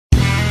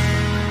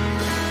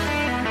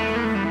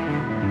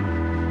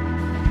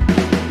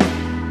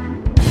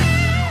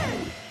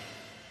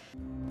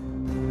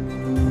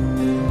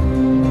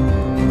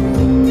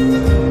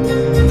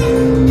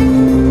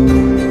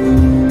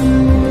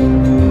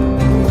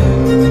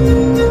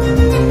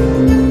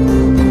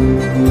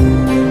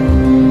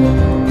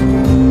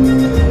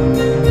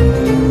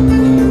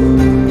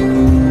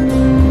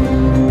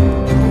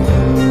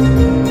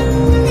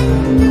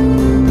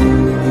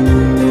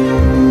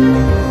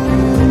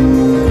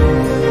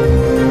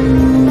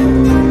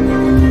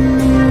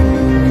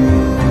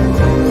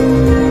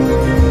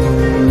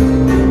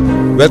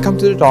Welcome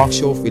to the talk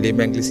show of William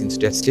Angliss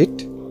Institute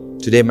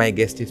SLIIT. Today my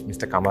guest is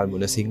Mr. Kamal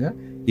Munasinghe.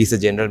 He is the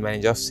General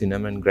Manager of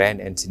Cinnamon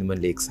Grand and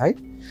Cinnamon Lakeside.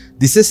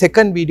 This is the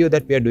second video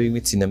that we are doing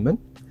with Cinnamon,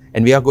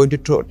 and we are going to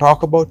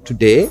talk about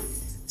today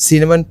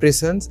Cinnamon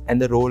presence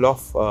and the role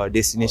of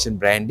destination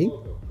branding.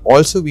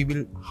 Also, we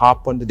will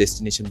harp on the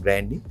destination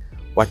branding,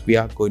 what we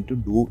are going to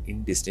do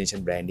in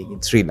destination branding in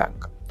Sri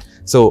Lanka.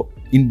 So,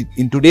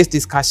 in today's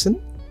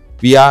discussion,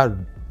 we are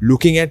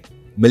looking at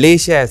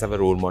Malaysia as our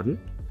role model.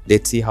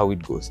 Let's see how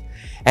it goes.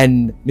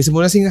 And Mr.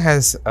 Munasinghe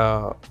has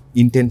an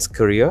intense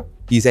career.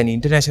 He's an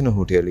international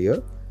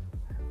hotelier,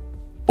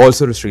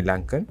 also a Sri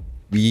Lankan.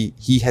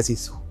 He has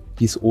his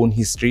own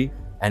history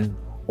and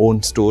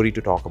own story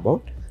to talk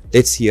about.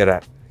 Let's hear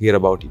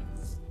about it.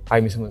 Hi,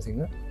 Mr.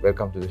 Munasinghe.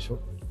 Welcome to the show.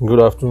 Good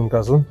afternoon,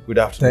 Kamal. Good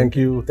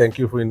afternoon. Thank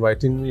you for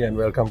inviting me, and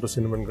welcome to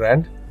Cinnamon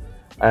Grand.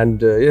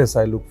 And yes,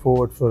 I look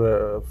forward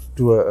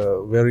to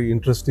a very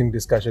interesting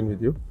discussion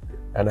with you.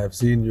 And I've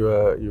seen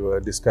your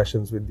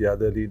discussions with the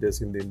other leaders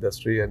in the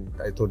industry, and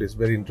I thought it's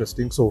very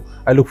interesting. So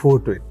I look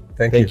forward to it.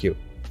 Thank you.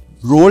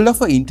 Role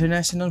of an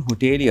international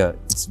hotelier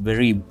is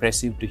very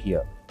impressive to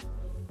hear.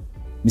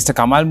 Mr.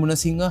 Kamal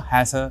Munasinghe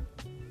has an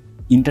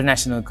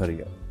international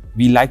career.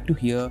 We like to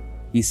hear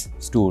his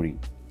story.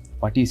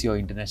 What is your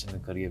international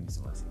career,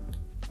 Mr.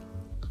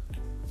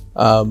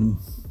 Munasinghe?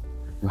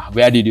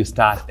 Where did you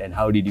start and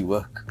how did you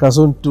work?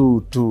 Kasun,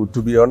 to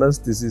be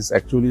honest, this is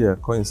actually a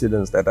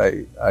coincidence that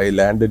I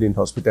landed in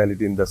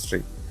hospitality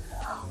industry.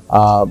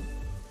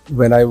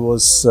 When I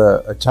was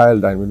a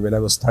child, I mean, when I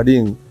was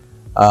studying,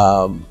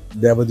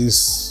 there were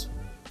these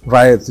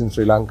riots in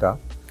Sri Lanka,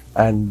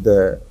 and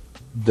the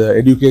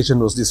education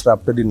was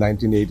disrupted in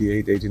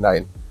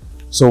 1988-89.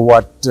 So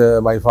what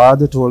my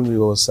father told me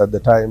was, at the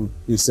time,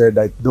 he said,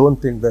 I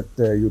don't think that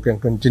you can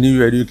continue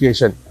your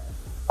education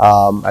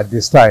at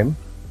this time.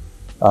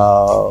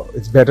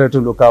 It's better to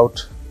look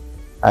out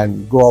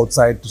and go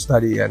outside to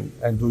study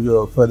and do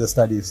your further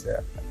studies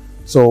there.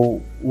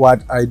 So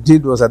what I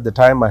did was, at the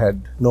time I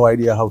had no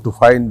idea how to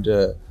find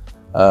a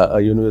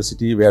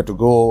university, where to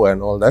go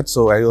and all that.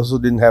 So I also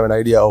didn't have an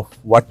idea of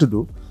what to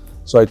do.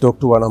 So I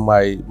talked to one of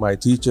my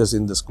teachers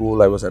in the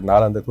school. I was at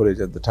Nalanda College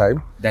at the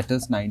time. That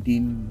was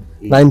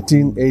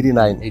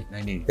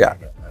 1989. Yeah,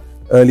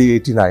 early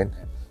 89.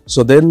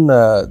 So then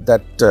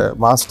that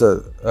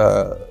master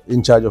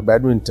in charge of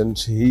badminton,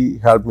 he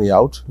helped me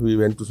out. We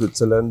went to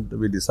Switzerland.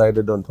 We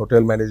decided on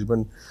hotel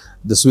management,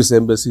 the Swiss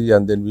embassy,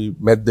 and then we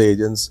met the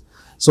agents.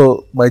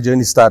 So my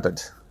journey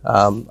started.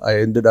 I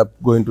ended up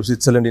going to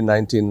Switzerland in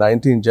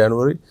 1990 in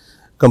January.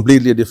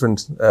 Completely a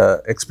different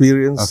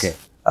experience. Okay.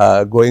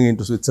 Going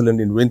into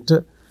Switzerland in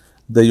winter.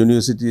 The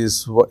university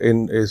is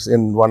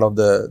in one of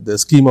the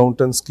ski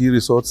mountains, ski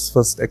resorts.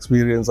 First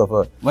experience of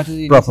a what is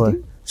the proper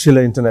university?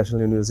 Schiller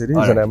International University.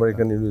 It's an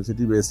American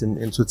university based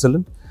in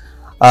Switzerland.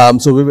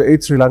 So we were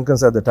 8 Sri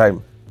Lankans at the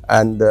time,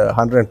 and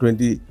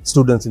 120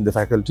 students in the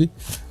faculty.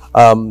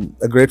 A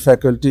great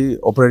faculty,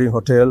 operating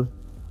hotel,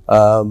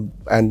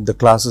 and the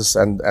classes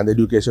and the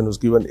education was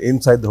given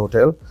inside the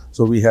hotel.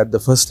 So we had the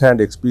first-hand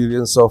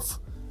experience of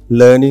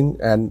learning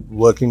and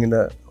working in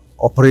a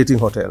operating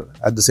hotel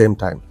at the same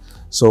time.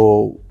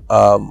 So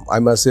I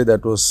must say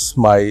that was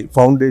my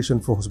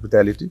foundation for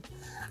hospitality.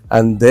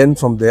 And then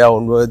from there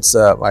onwards,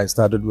 I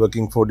started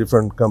working for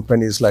different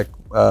companies. Like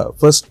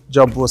first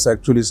job was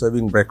actually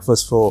serving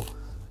breakfast for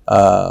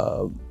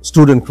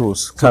student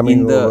crews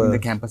coming over. In the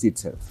campus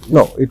itself?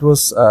 No, it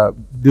was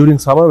during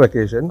summer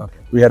vacation. Okay.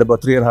 We had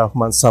about 3.5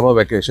 months summer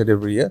vacation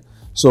every year.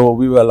 So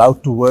we were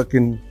allowed to work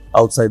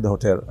outside the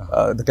hotel,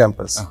 the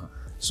campus.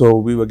 So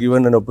we were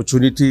given an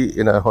opportunity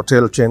in a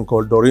hotel chain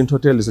called Dorint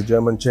Hotel. It's a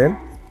German chain.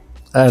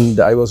 And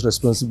I was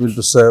responsible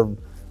to serve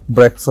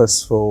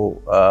breakfast for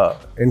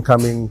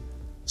incoming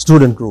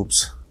student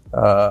groups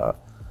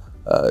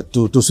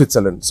to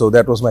Switzerland. So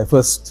that was my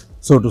first,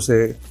 so to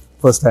say,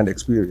 first-hand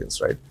experience,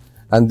 right?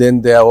 And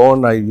then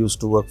thereon, I used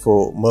to work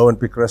for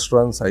Movenpick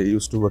restaurants. I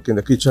used to work in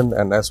the kitchen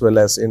and as well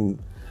as in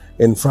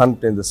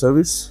front in the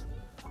service.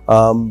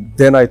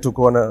 Then I took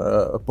on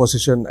a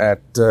position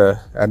at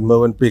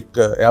Movenpick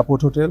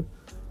Airport Hotel.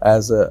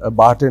 As a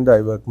bartender,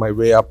 I worked my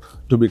way up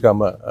to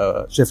become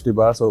a chef de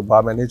bar, so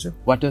bar manager.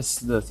 What is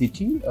the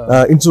city?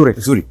 In Zurich.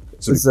 Zurich.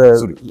 It's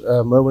a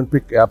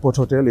Movenpick Airport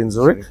Hotel in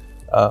Zurich.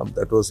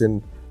 That was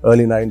in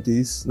early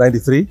 90s,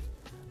 93.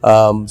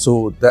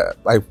 So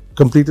I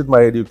completed my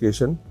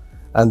education,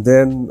 and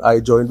then I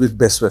joined with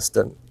Best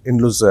Western in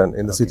Lucerne,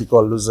 in the city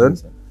called Lucerne.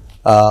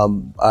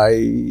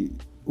 I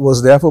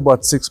was there for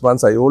about 6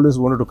 months. I always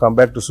wanted to come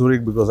back to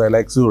Zurich because I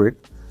like Zurich.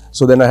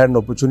 So then I had an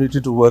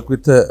opportunity to work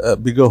with a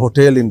bigger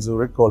hotel in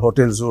Zurich called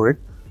Hotel Zurich,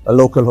 a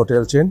local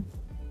hotel chain.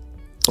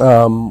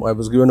 I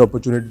was given an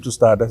opportunity to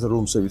start as a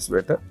room service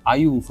waiter. Are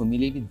you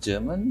familiar with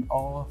German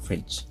or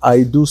French?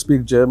 I do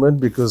speak German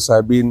because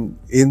I've been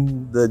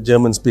in the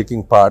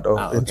German-speaking part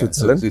of in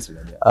Switzerland. So,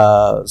 Switzerland,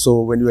 yeah. So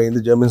when you are in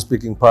the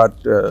German-speaking part,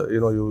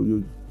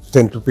 you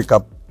tend to pick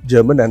up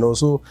German, and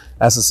also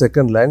as a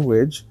second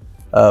language,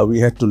 we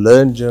had to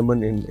learn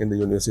German in the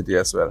university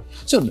as well.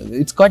 So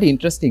it's quite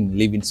interesting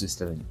live in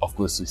Switzerland. Of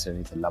course,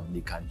 Switzerland is a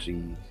lovely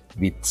country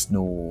with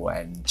snow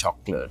and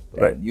chocolate.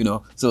 Right. And, you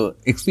know, so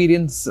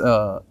experience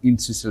in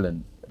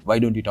Switzerland. Why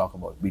don't you talk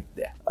about it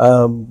there?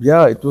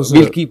 Yeah, it was.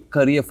 We'll keep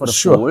career for a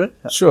whole.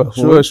 Sure.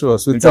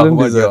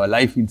 Switzerland is your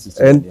life in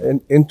Switzerland.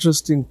 An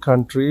interesting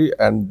country,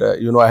 and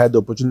you know, I had the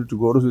opportunity to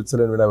go to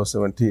Switzerland when I was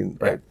 17,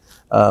 right?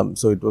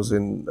 So it was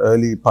in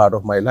early part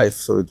of my life.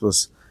 So it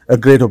was a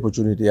great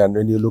opportunity. And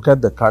when you look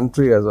at the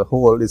country as a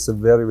whole, it's a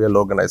very well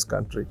organized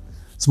country.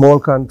 Small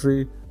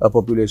country, a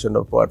population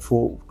of about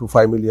 4 to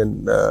 5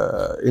 million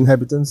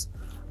inhabitants,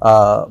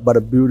 but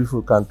a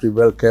beautiful country,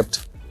 well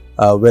kept.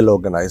 Well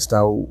organized.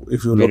 Now,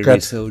 if you look at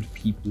reserved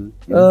people,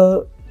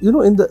 you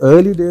know, in the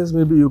early days,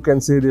 maybe you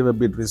can say they were a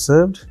bit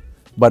reserved.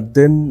 But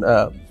then,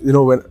 you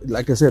know, when,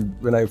 like I said,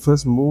 when I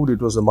first moved, it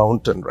was a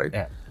mountain, right?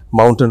 Yeah.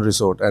 Mountain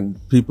resort, and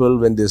people,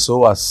 when they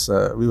saw us,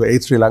 we were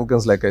 8 Sri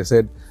Lankans, like I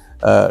said,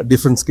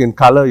 different skin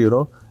color, you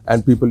know,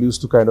 and people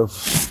used to kind of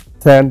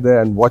stand there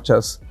and watch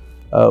us.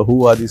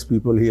 Who are these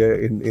people here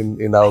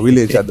in our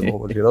village at the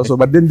moment, you know? So,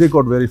 but then they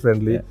got very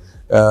friendly.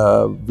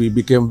 Yeah. We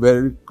became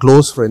very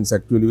close friends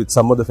actually with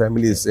some of the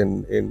families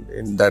in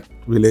that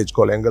village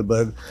called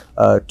Engelberg.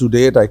 To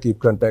date, I keep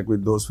contact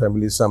with those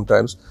families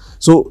sometimes.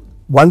 So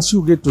once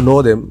you get to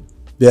know them,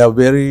 they are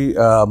very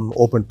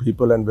open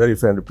people and very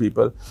friendly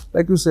people.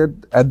 Like you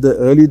said, at the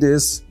early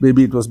days,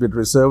 maybe it was a bit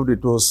reserved.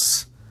 It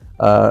was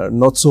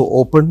not so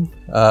open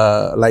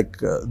like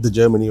the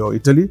Germany or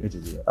Italy.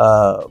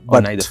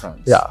 But neither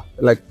France. Yeah,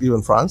 like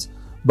even France.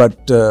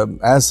 But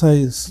as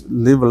I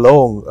live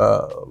along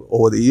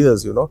over the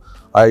years, you know,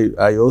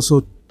 I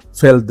also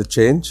felt the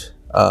change.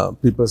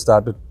 People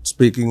started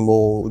speaking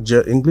more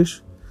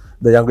English.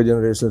 The younger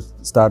generation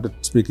started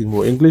speaking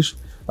more English.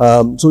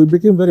 So it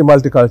became very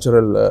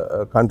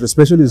multicultural country,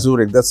 especially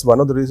Zurich. That's one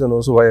of the reasons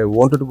also why I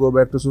wanted to go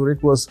back to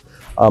Zurich was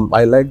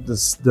I like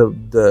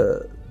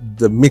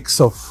the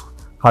mix of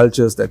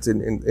cultures that's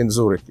in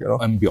Zurich, you know.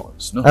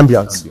 Ambience, no?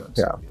 Ambience.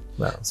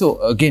 Yeah.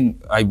 So again,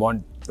 I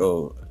want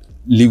to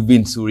live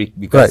in Zurich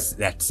because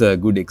that's a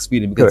good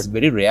experience, because it's a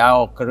very rare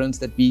occurrence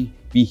that we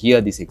hear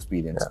this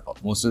experience.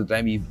 Most of the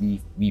time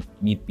we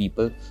meet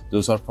people,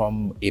 those are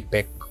from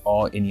APEC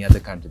or any other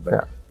country,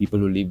 but people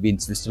who live in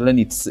Switzerland,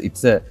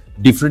 it's a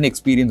different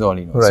experience all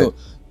in all.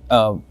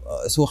 So,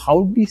 so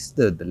how is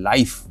the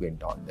life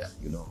went on there,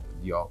 you know,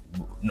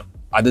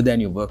 other than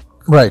your work,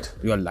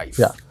 your life?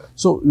 Yeah.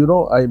 So, you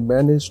know, I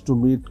managed to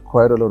meet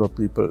quite a lot of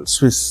people,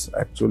 Swiss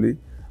actually.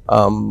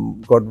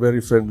 Got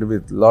very friendly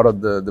with a lot of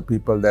the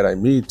people that I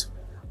meet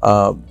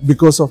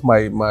because of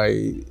my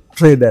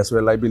trade as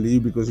well, I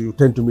believe, because you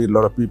tend to meet a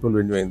lot of people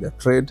when you're in that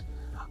trade.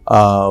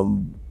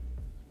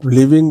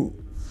 Living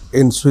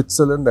in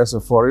Switzerland as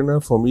a foreigner,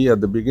 for me at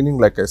the beginning,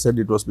 like I said,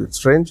 it was a bit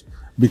strange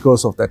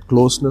because of that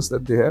closeness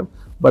that they have.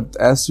 But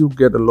as you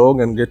get along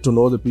and get to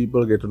know the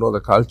people, get to know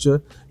the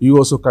culture, you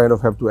also kind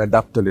of have to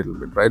adapt a little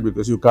bit, right?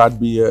 Because you can't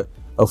be a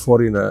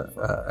foreigner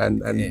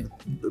and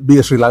be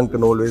a Sri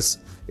Lankan always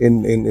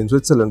in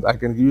Switzerland. I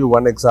can give you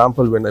one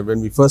example.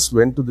 When we first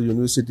went to the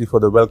university for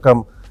the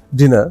welcome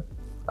dinner,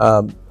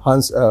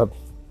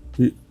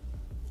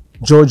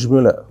 George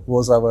Müller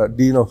was our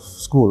dean of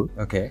school.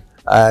 Okay.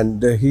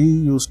 And he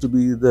used to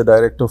be the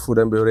director of food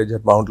and beverage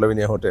at Mount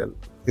Lavinia Hotel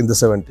in the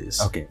 70s.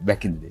 Okay,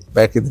 back in the day.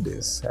 Back in the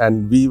days.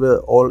 And we were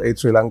all 8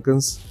 Sri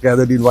Lankans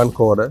gathered in one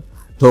corner,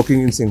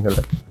 talking in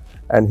Sinhala.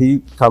 And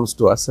he comes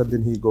to us and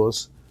then he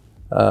goes,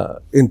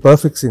 in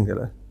perfect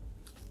Sinhala,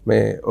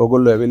 මේ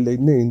ඔගොල්ලෝ ඇවිල්ලා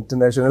ඉන්නේ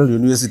international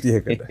university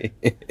එකකට.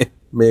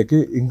 මේකේ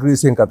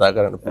ඉංග්‍රීසියෙන් කතා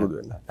කරන්න පුරුදු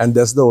වෙන්න. And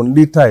that's the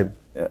only time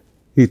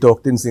he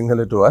talked in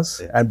Sinhala to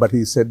us. But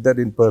he said that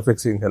in perfect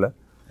Sinhala.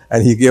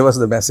 And he gave us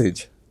the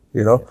message,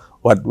 you know,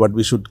 what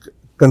we should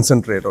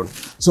concentrate on.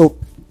 So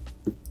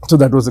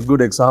that was a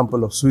good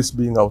example of Swiss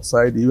being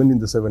outside, even in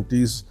the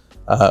 70s,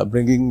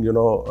 bringing, you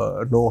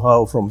know,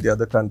 know-how from the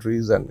other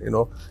countries and, you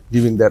know,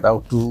 giving that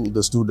out to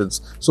the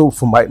students. So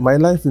for my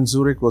life in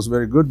Zurich was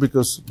very good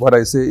because what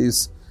I say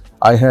is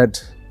I had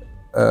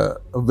a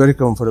very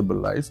comfortable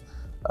life.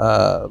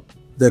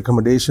 The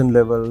accommodation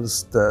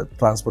levels, the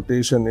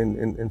transportation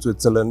in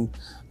Switzerland,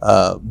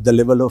 the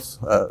level of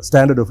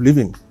standard of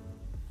living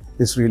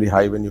is really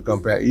high when you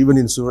compare. Even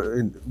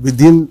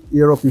within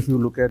Europe, if you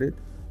look at it,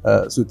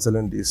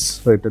 Switzerland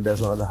is rated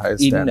as one of the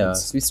highest standards.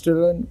 In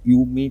Switzerland,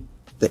 you meet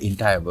the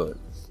entire world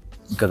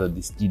because of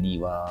this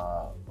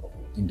Geneva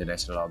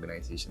international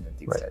organization and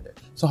things like that.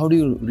 So how do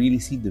you really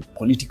see the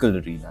political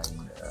arena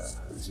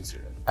in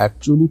Switzerland?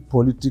 Actually,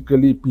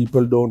 politically,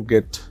 people don't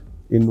get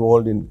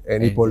involved in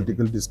any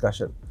political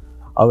discussion.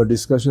 Our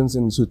discussions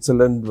in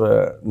Switzerland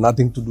were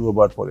nothing to do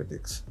about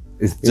politics.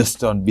 It's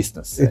just on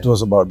business. It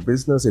was about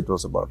business, it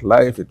was about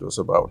life, it was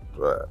about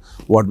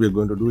what we're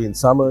going to do in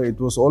summer. It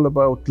was all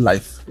about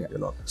life, you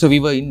know. So we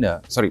were in,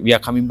 we are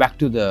coming back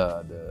to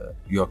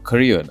your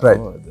career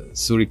now, the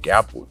Zurich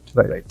airport,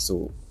 right?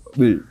 So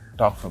we'll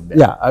talk from there.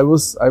 Yeah, I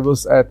was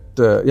at,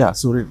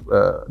 Zurich,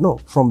 no,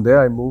 from there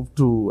I moved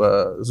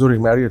to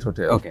Zurich Marriott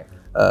Hotel. Okay.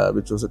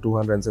 which was a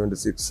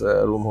 276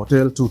 room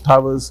hotel, 2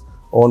 towers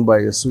owned by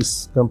a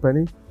Swiss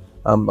company.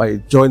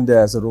 I joined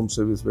there as a room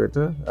service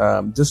waiter.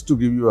 Just to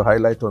give you a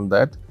highlight on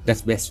that.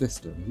 That's Best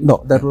Western?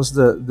 No, that was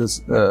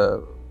this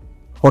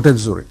Hotel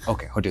Zurich.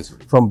 Okay, Hotel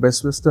Zurich. From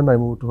Best Western, I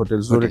moved to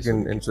Hotel Zurich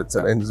in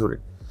Switzerland, in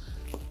Zurich.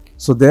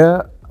 So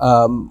there,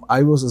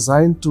 I was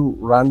assigned to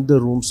run the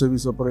room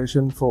service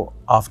operation for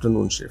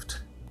afternoon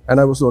shift. And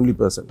I was the only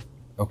person.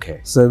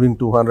 Okay. Serving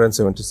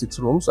 276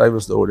 rooms. I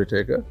was the order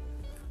taker.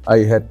 I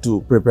had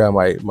to prepare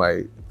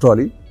my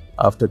trolley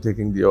after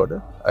taking the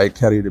order. I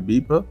carried a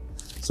beeper.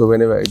 So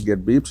whenever I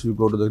get beeped, you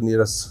go to the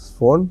nearest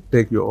phone,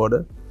 take your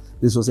order.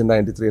 This was in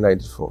 93,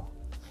 94.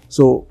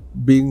 So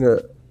being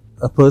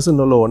a person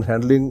alone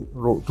handling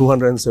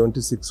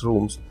 276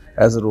 rooms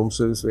as a room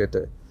service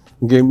waiter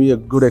gave me a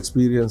good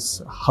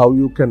experience how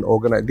you can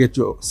organize, get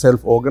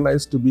yourself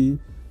organized to be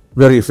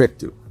very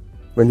effective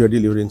when you're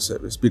delivering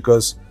service,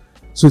 because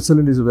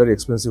Switzerland is a very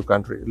expensive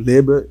country.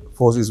 Labor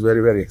force is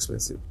very, very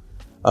expensive.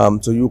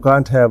 So you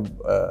can't have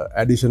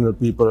additional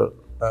people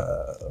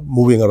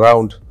moving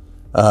around.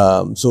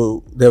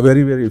 So they're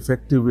very, very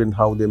effective in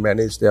how they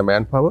manage their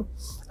manpower,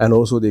 and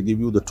also they give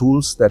you the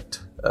tools that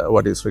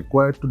what is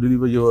required to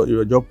deliver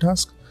your job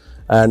task.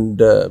 And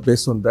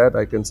based on that,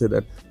 I can say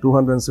that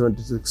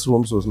 276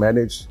 rooms was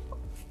managed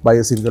by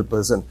a single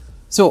person.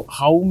 So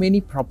how many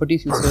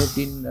properties you served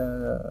in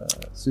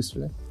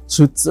Switzerland?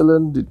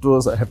 Switzerland, it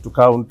was, I have to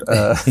count.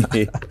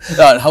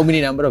 How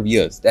many number of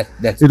years?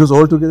 It was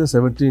altogether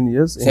 17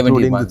 years,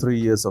 71. including the 3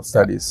 years of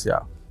studies. Yeah.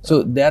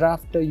 So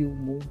thereafter you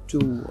moved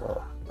to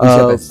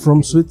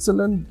from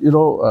Switzerland,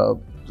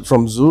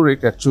 from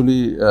Zurich,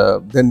 actually,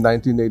 then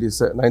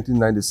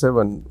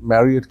 1997,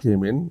 Marriott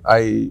came in.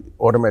 I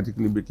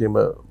automatically became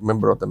a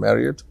member of the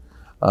Marriott.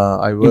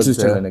 I worked in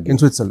Switzerland again? In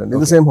Switzerland, in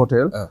the same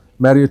hotel.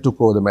 Marriott took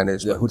over the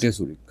management. Hotel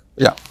Zurich.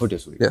 Yeah. Hotel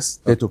Zurich. Yes,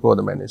 they took over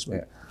the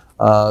management.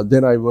 Yeah.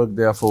 Then I worked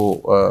there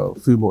for a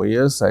few more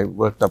years. I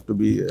worked up to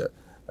be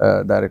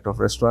director of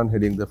restaurant,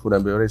 heading the food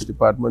and beverage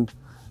department.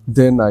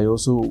 Then I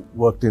also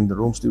worked in the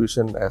rooms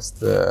division as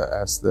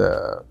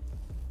the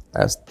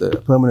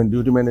permanent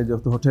duty manager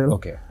of the hotel.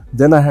 Okay.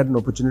 Then I had an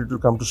opportunity to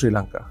come to Sri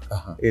Lanka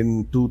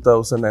in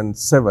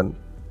 2007.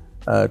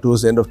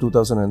 Towards the end of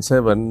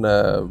 2007,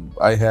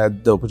 I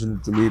had the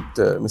opportunity to meet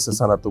Mr.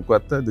 Sanat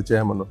Ukwatta, the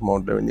chairman of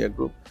Mount Lavinia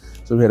Group.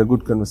 So we had a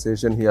good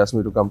conversation. He asked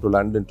me to come to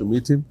London to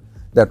meet him.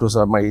 That was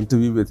my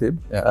interview with him.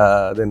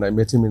 Yeah. Then I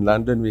met him in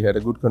London. We had a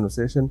good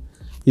conversation.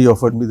 He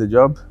offered me the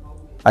job.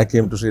 I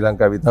came to Sri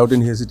Lanka without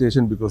any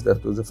hesitation, because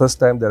that was the first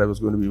time that I was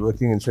going to be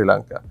working in Sri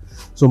Lanka.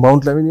 So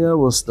Mount Lavinia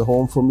was the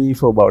home for me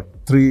for about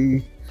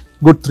 3+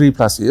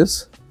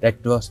 years.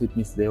 That was with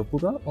Mr.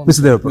 Devapura?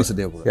 Mr. Devapura. Mr.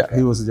 Devapura. Yeah,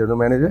 he was the general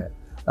manager.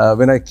 Yeah.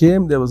 When I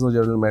came, there was no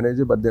general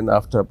manager, but then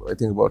after, I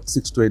think about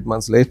 6 to 8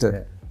 months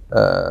later,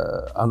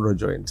 Anro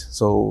joined.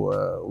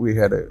 So we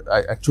had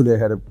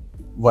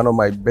one of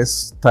my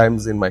best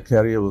times in my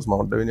career was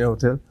Mount Lavinia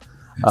Hotel.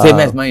 Same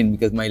as mine,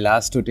 because my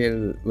last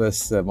hotel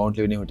was Mount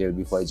Lavinia Hotel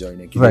before I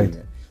joined Academia.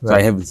 Right. So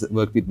I have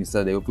worked with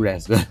Mr. Devapura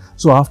as well.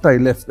 So after I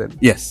left then?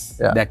 Yes.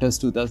 Yeah. That was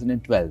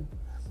 2012.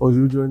 Oh,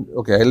 you joined?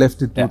 Okay, I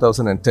left in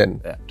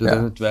 2010. Yeah.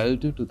 2012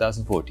 to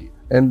 2014.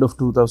 End of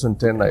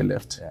 2010 I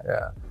left.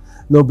 Yeah.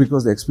 No,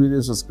 because the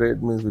experience was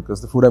great, means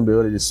because the food and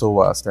beverage is so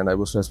vast, and I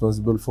was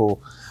responsible for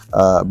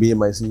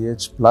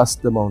BMICH plus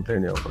the Mount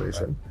Lavinia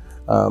operation. Right.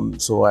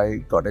 So I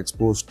got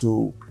exposed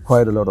to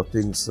quite a lot of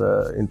things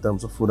in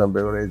terms of food and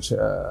beverage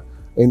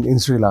in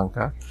Sri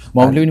Lanka.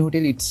 Mount Lavinia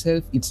Hotel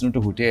itself, it's not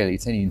a hotel,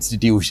 it's an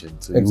institution.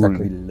 So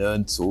exactly. You will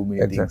learn so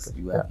many things.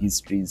 You have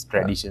histories,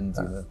 traditions,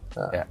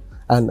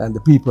 And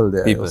the people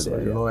there,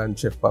 and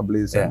Chef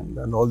Publis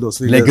and all those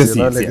figures,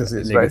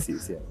 legacies, right?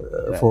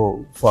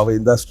 For our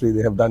industry,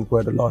 they have done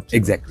quite a lot.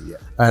 Exactly,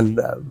 And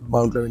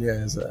Mount Lavinia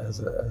as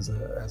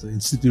an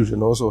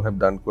institution also have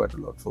done quite a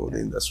lot for the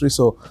industry.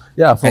 So,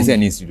 as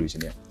an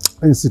institution,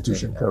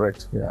 Institution,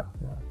 correct,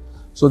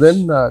 So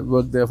then I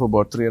worked there for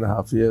about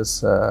 3.5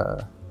 years.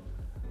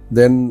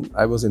 Then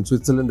I was in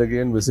Switzerland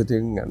again,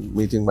 visiting and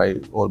meeting my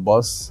old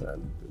boss,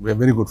 and we are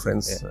very good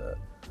friends.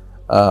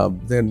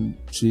 Then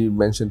she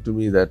mentioned to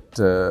me that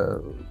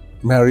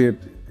Marriott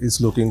is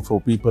looking for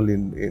people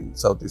in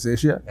Southeast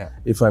Asia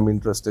if I'm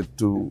interested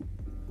to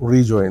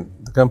rejoin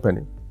the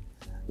company.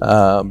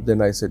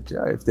 Then I said,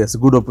 if there's a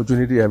good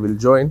opportunity, I will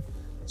join.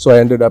 So I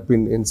ended up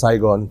in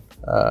Saigon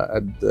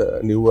at the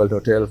New World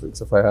Hotel.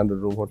 It's a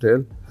 500-room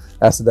hotel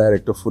as the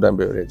director of food and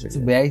beverage. So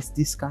where is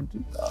this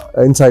country?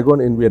 In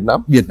Saigon, in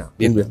Vietnam.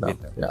 Vietnam.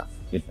 Yeah.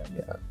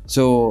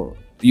 So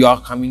you are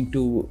coming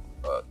to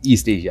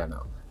East Asia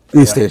now.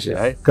 East Asia,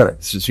 right?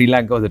 Correct. So Sri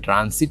Lanka was a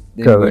transit,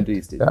 then you went to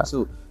East Asia.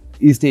 So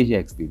East Asia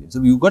experience.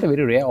 So you got a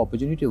very rare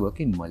opportunity to work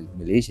in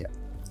Malaysia.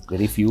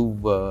 Very few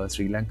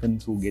Sri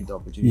Lankans who get the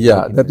opportunity.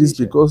 Yeah, that is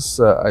because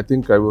I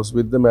think I was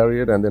with the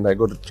Marriott, and then I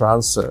got a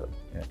transfer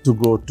to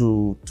go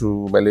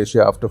to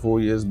Malaysia after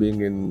 4 years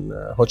being in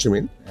Ho Chi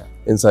Minh,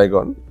 in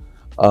Saigon.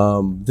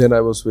 Then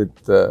I was with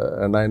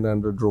a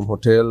 900-room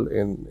hotel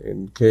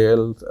in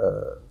KL,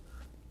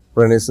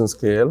 Renaissance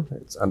KL.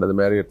 It's under the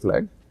Marriott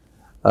flag.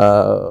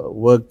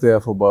 worked there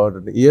for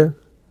about a year.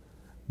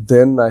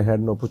 Then I had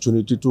an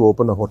opportunity to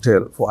open a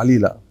hotel for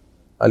Alila.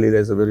 Alila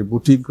is a very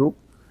boutique group.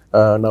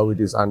 Now it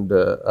is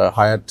under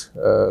Hyatt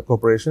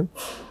Corporation.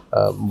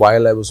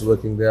 While I was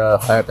working there,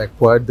 Hyatt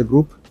acquired the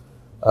group.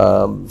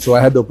 So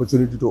I had the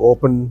opportunity to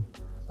open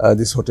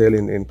this hotel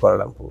in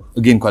Kuala Lumpur.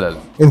 Again, Kuala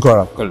Lumpur. In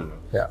Kuala Lumpur. Kuala Lumpur.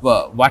 Yeah.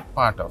 Well, what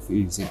part of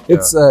is it?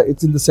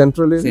 It's in the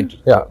central area.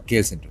 Central. Yeah.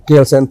 KL Central.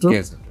 KL Central.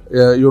 KL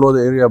Central. You know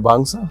the area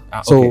Bangsa.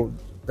 So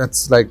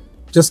that's like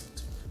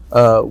just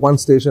one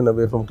station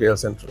away from KL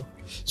Central.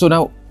 So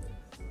now,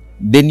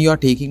 then you are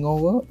taking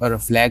over a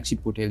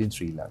flagship hotel in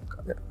Sri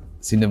Lanka,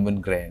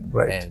 Cinnamon Grand,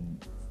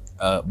 and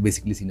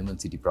basically Cinnamon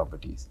City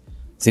Properties.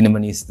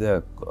 Cinnamon is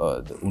the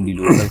only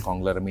local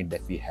conglomerate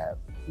that we have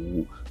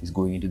who is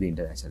going into the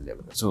international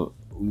level. So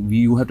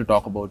you have to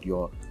talk about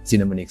your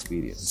Cinnamon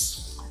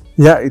experience.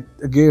 Yeah,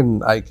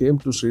 again, I came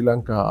to Sri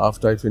Lanka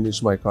after I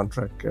finished my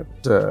contract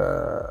at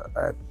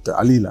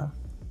Alila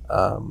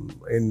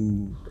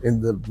in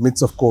the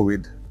midst of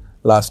COVID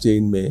last year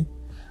in May.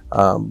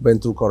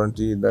 Went through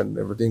quarantine and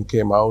everything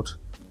came out.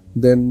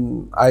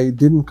 Then I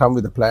didn't come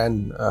with a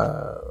plan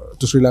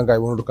to Sri Lanka. I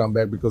wanted to come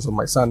back because of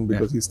my son,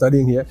 because he's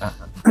studying here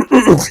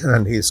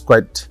and he's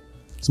quite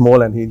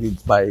small and he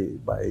needs my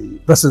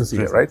presence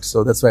here, right?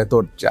 So that's why I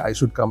thought I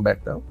should come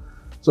back now.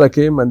 So I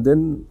came, and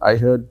then I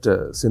heard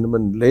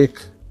Cinnamon Lake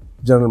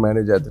general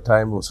manager at the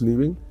time was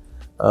leaving.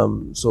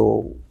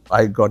 So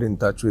I got in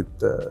touch with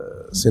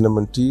the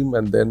Cinnamon team,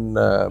 and then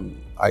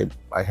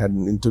I had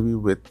an interview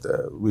with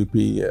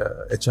VP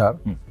HR.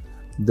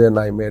 Then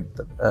I met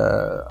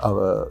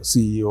our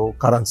CEO,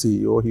 current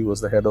CEO. He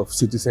was the head of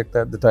city sector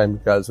at the time,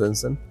 Carl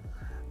Svensson.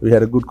 We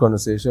had a good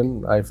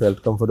conversation. I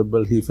felt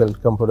comfortable. He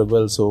felt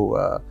comfortable.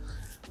 So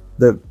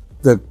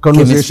the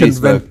conversation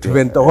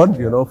went on,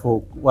 you know, for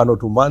 1 or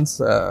 2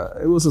 months.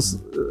 It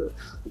was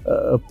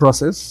a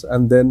process,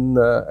 and then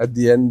at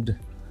the end,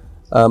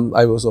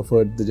 I was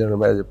offered the general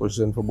manager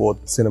position for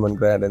both Cinnamon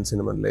Grand and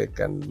Cinnamon Lake,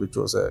 and which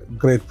was a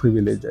great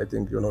privilege, I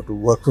think, you know, to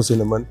work for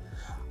Cinnamon.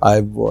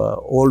 I've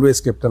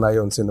always kept an eye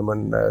on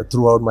Cinnamon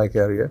throughout my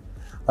career.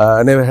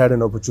 I never had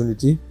an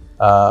opportunity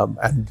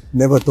and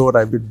never thought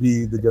I would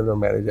be the general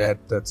manager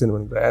at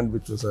Cinnamon Grand,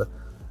 which was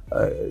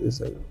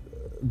is a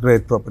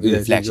great property,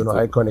 I think, you know,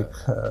 iconic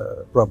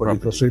property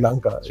for Sri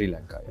Lanka. Sri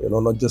Lanka, you know,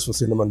 not just for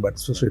Cinnamon, but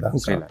for Sri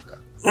Lanka.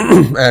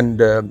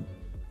 And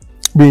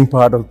being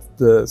part of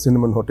the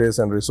Cinnamon Hotels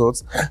and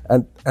Resorts,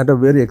 and at a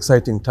very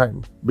exciting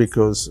time,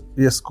 because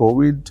yes,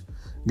 COVID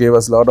gave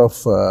us a lot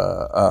of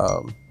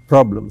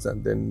problems,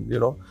 and then, you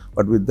know,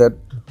 but with that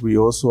we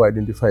also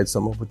identified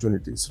some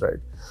opportunities, right?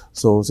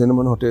 So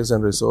Cinnamon Hotels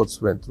and Resorts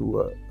went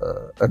through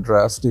a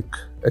drastic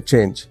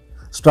change,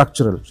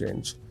 structural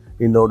change,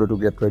 in order to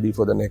get ready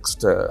for the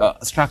next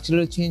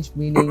structural change,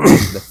 meaning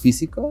the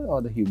physical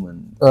or the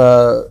human?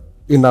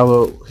 In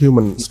our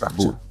human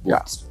structure.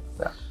 Yeah.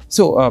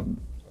 So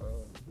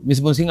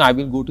Mr. Munasinghe, I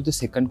will go to the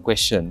second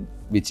question,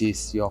 which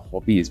is your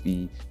hobbies.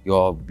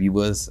 Your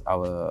viewers,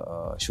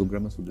 our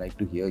showgrammers would like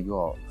to hear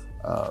your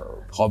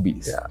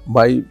hobbies. Yeah,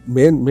 my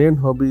main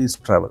hobby is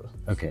travel.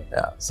 Okay.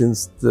 Yeah,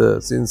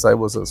 since I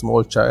was a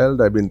small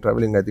child, I've been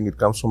traveling. I think it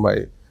comes from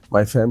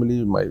my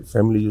family. My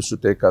family used to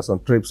take us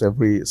on trips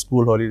every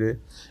school holiday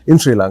in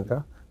Sri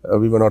Lanka.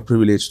 We were not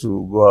privileged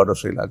to go out of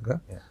Sri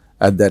Lanka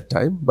at that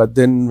time. But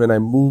then when I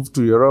moved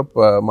to Europe,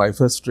 my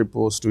first trip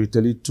was to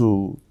Italy,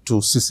 to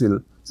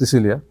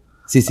Sicilia.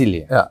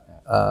 Yeah,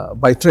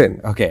 by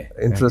train. Okay.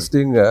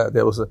 Interesting.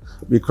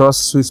 We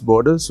crossed Swiss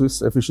border.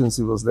 Swiss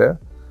efficiency was there.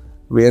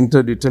 We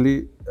entered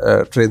Italy,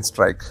 train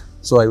strike.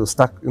 So I was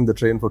stuck in the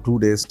train for 2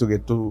 days to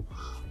get to.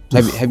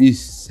 Have you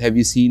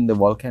seen the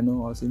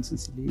volcano also in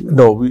Sicily?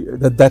 No,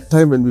 at that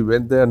time when we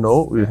went there,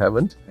 no, we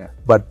haven't. Yeah.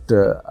 But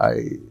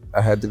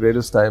I had the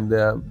greatest time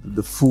there.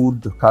 The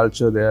food, the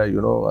culture there,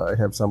 you know, I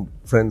have some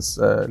friends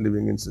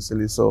living in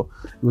Sicily, so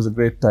it was a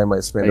great time. I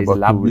spent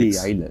about 2 weeks.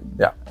 Lovely island.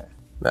 Yeah.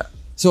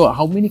 So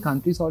how many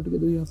countries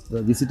altogether you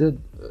have visited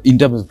in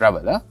terms of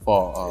travel?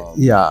 For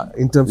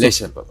in terms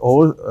leisure of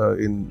all,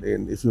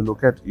 if you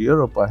look at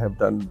Europe, I have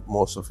done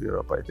most of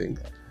Europe, I think.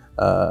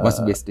 What's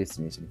the best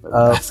destination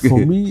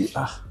for me?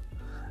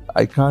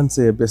 I can't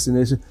say a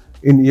destination.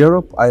 In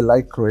Europe, I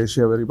like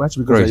Croatia very much,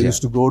 because I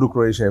used to go to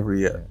Croatia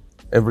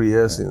every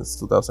year since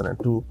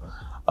 2002.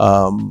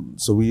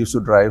 So we used to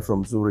drive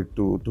from Zurich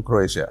to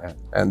Croatia,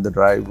 and the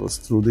drive was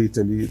through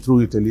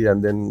Italy,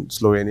 and then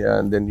Slovenia,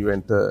 and then you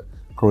enter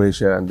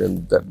Croatia, and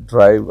then that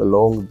drive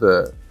along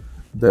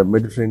the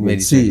Mediterranean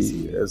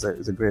Sea is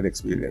a great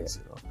experience.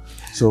 You know?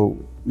 So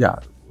yeah,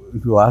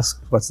 if you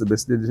ask what's the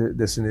best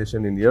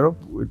destination in Europe,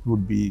 it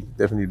would be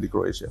definitely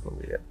Croatia for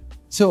me. Yeah.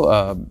 So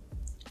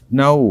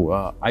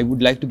now I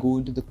would like to go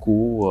into the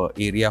core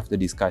area of the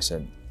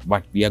discussion.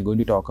 What we are going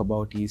to talk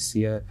about is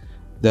here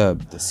the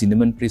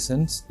Cinnamon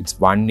presence. It's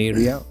one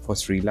area for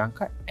Sri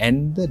Lanka,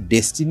 and the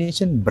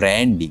destination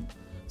branding.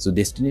 So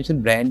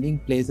destination branding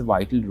plays a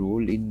vital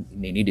role in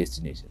any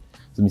destination.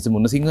 So Mr.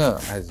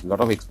 Munasinghe has a lot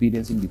of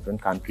experience in different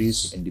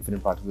countries and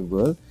different parts of the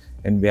world,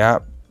 and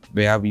where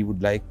we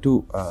would like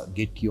to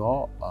get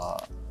your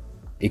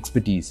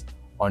expertise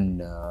on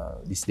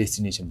this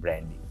destination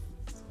branding?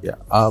 Yeah,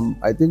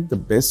 I think the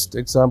best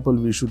example,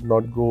 we should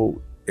not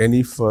go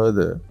any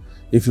further.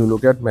 If you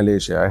look at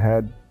Malaysia, I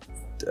had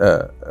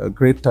a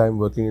great time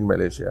working in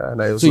Malaysia,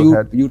 and I also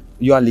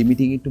you are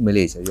limiting it to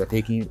Malaysia. You are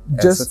taking it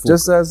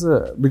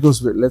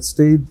because let's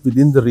stay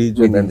within the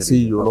region and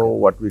see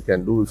what we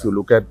can do. If you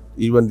look at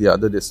even the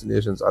other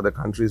destinations, other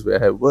countries where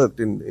I have worked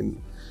in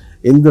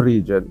the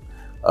region,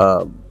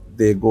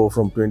 they go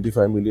from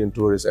 25 million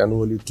tourists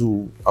annually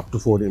to up to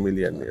 40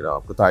 million,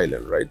 up to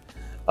Thailand, right?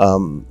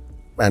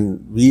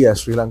 And we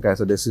as Sri Lanka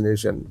as a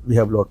destination, we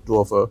have a lot to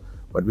offer,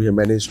 but we have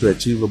managed to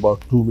achieve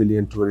about 2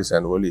 million tourists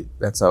annually.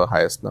 That's our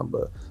highest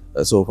number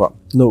so far.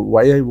 Now,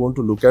 why I want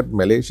to look at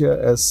Malaysia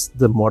as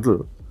the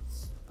model,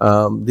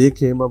 they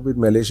came up with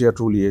Malaysia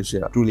Truly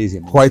Asia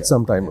quite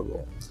some time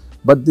ago.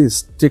 But they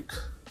stick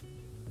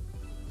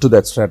to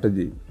that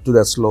strategy, to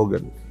that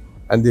slogan,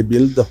 and they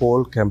build the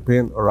whole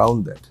campaign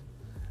around that.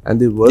 And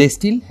they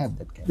still have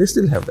that campaign. They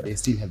still have that.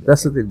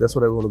 That's the thing. That's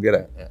what I want to get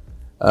at.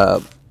 Yeah.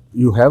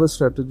 You have a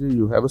strategy,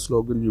 you have a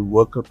slogan, you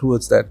work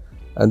towards that,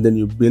 and then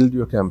you build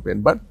your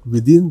campaign. But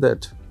within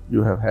that,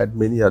 you have had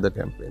many other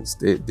campaigns.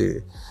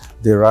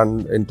 They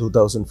run in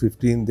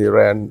 2015. They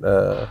ran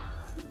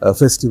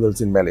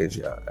festivals in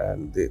Malaysia,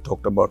 and they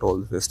talked about all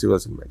the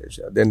festivals in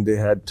Malaysia. Then they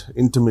had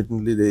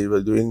intermittently, they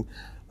were doing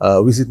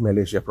Visit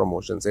Malaysia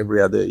promotions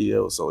every other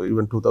year or so.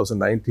 Even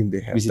 2019 they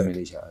had Visit that.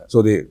 Malaysia.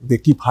 So they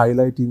keep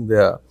highlighting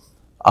their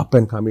up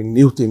and coming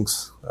new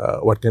things,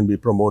 what can be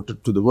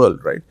promoted to the world,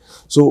 right?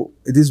 So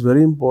it is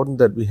very important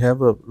that we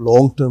have a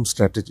long-term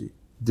strategy,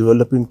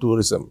 developing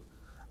tourism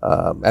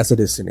as a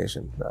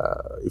destination.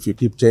 If you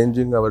keep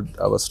changing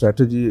our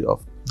strategy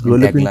of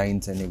developing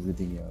taglines and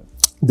everything,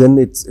 then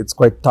it's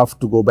quite tough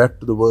to go back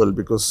to the world,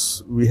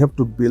 because we have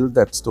to build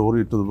that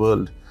story to the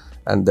world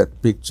and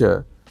that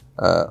picture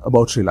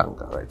about Sri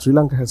Lanka, right? Sri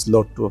Lanka has a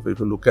lot to offer. If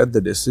you look at the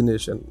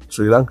destination,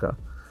 Sri Lanka,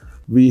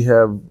 we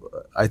have,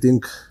 I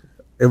think,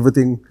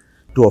 everything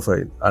to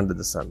offer under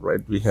the sun,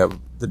 right? We have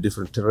the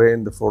different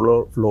terrain, the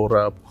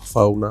flora,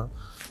 fauna,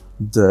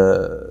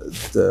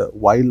 the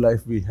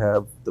wildlife we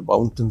have, the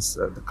mountains,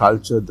 the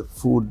culture, the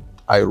food,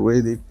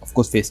 Ayurvedic. Of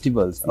course,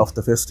 festivals. Of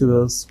the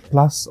festivals.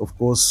 Plus, of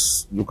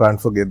course, you can't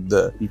forget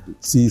the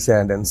sea,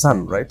 sand and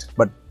sun, right?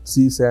 But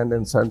sea, sand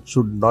and sun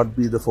should not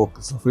be the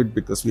focus of it,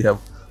 because we have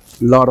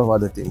a lot of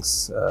other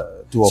things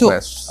to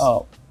offer.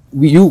 So,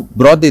 you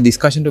brought the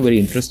discussion to a very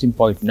interesting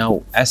point.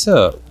 Now, as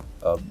a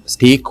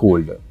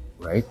stakeholder,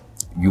 right?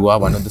 You are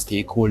one of the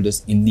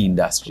stakeholders in the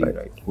industry,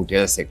 right?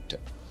 Hotel sector.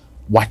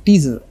 What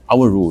is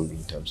our role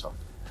in terms of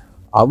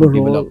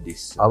develop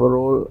this? Our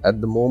role at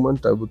the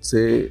moment, I would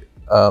say,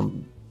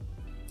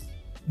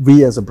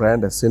 we as a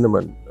brand, as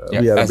Cinnamon,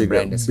 we are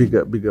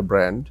a bigger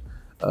brand.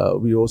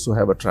 We also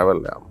have a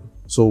travel arm.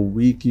 So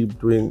we keep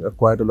doing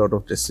quite a lot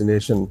of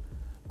destination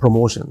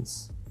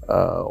promotions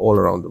all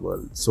around the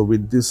world. So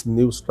with this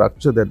new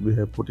structure that we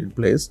have put in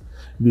place,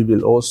 we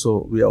are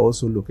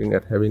also looking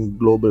at having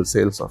global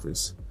sales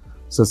office,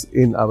 so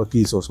in our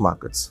key source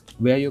markets.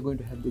 Where you're going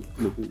to have the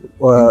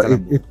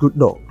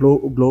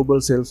global?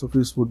 Global sales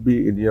office would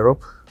be in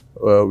Europe.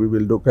 We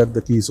will look at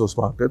the key source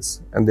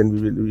markets, and then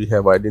we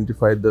have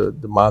identified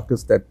the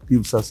markets that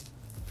gives us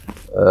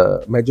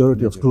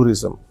majority of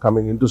tourism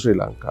coming into Sri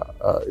Lanka.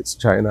 It's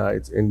China,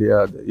 it's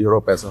India,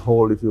 Europe as a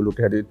whole, if you look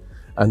at it.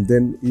 And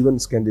then even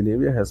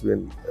Scandinavia has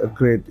been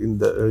great in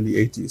the early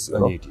 80s.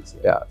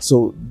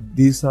 So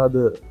these are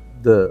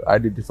the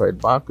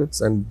identified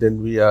markets, and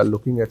then we are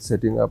looking at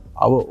setting up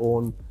our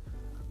own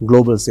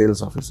global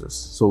sales offices.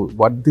 So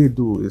what they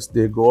do is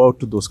they go out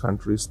to those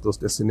countries, those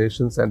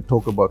destinations, and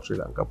talk about Sri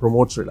Lanka,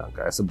 promote Sri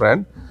Lanka as a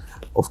brand.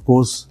 Of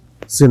course,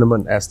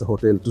 Cinnamon as the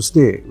hotel to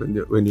stay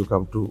when you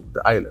come to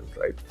the island,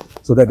 right?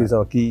 So that is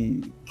our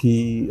key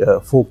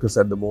focus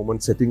at the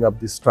moment, setting up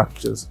these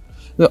structures.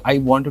 So I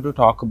wanted to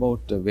talk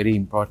about a very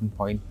important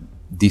point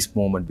this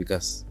moment,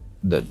 because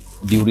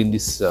during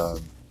this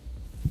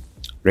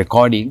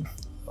recording,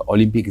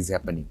 Olympic is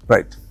happening.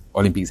 Right.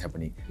 Olympic is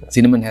happening. Yeah.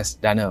 Cinnamon has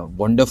done a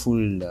wonderful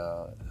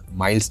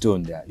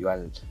milestone there.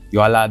 You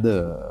all are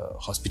the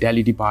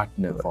hospitality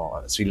partner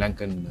for Sri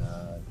Lankan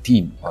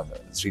team or the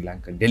Sri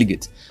Lankan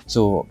delegates.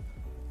 So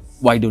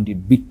why don't you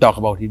talk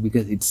about it,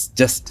 because it's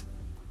just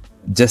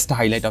a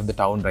highlight of the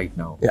town right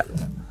now.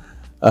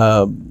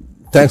 Yeah.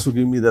 Thanks for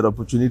giving me that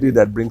opportunity.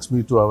 That brings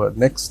me to our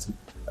next,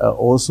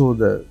 also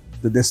the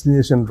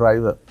destination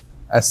driver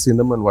as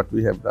Cinnamon, what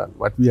we have done,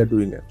 what we are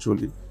doing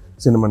actually,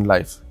 Cinnamon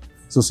Life.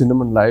 So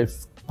Cinnamon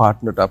Life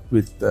partnered up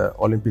with the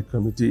Olympic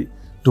Committee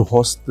to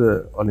host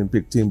the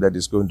Olympic team that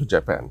is going to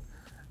Japan.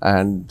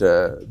 And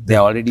they're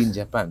already in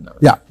Japan now.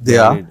 Yeah, they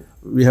are.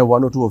 We have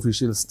 1 or 2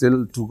 officials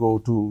still to go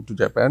to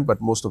Japan, but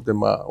most of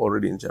them are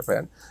already in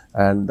Japan.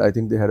 And I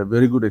think they had a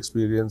very good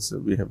experience.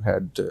 We have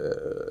had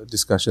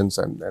discussions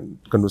and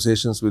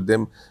conversations with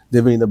them.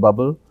 They were in a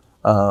bubble,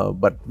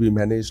 but we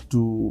managed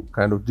to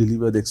kind of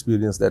deliver the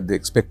experience that they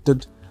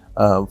expected.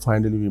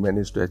 Finally, we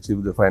managed to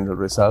achieve the final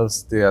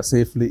results. They are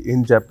safely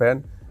in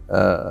Japan,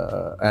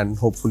 and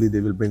hopefully they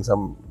will bring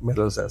some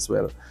medals as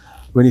well.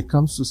 When it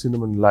comes to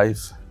Cinnamon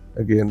Life,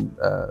 again,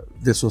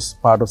 this was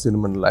part of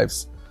Cinnamon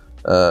Life's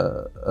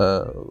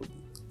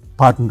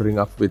partnering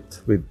up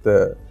with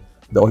the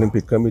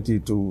Olympic Committee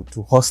to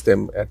host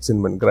them at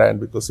Cinnamon Grand,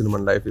 because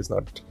Cinnamon Life is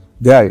not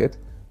there yet.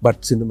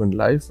 But Cinnamon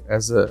Life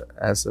as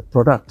a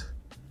product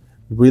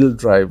will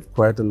drive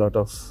quite a lot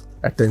of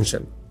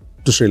attention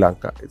to Sri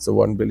Lanka. It's a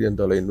 $1 billion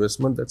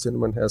investment that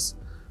Cinnamon has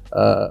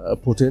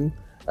put in,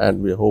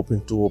 and we're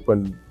hoping to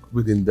open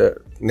within the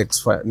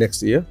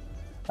next year.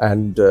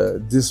 And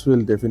this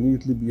will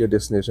definitely be a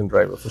destination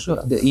driver for Sri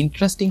Lanka. The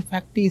interesting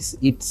fact is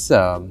it's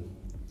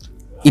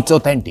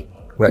authentic.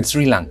 Right. It's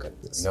Sri Lankan.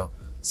 Yes. You know,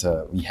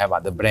 so we have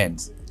other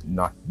brands,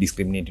 not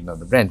discriminating on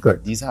the brand.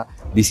 Correct.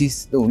 But this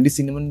is the only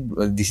cinnamon.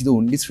 This is the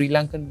only Sri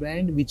Lankan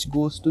brand which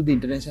goes to the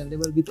international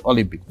level with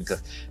Olympic,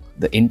 because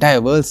the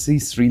entire world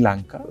sees Sri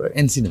Lanka right.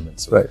 and cinnamon.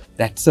 So right.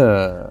 that's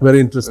a very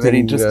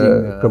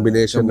interesting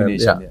combination.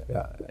 combination.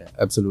 Yeah,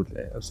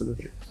 absolutely,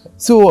 absolutely.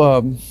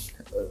 So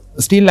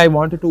still, I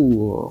wanted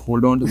to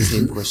hold on to the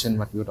same question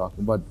what we were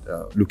talking about,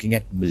 looking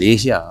at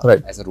Malaysia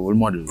right. as a role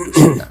model to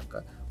Sri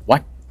Lanka.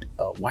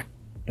 What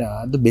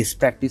are the best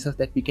practices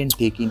that we can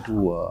take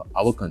into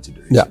our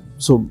consideration? Yeah.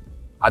 So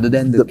other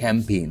than the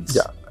campaigns.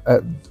 Yeah.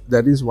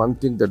 That is one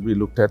thing that we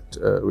looked at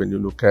when you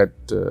look at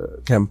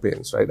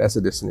campaigns, right, as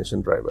a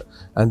destination driver.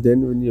 And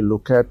then when you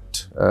look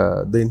at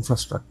the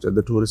infrastructure,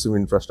 the tourism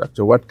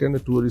infrastructure, what can a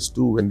tourist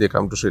do when they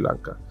come to Sri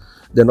Lanka?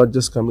 They're not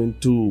just coming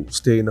to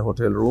stay in a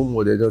hotel room,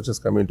 or they're not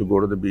just coming to go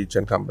to the beach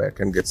and come back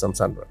and get some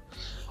sunburn.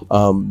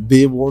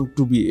 They want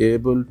to be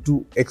able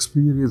to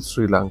experience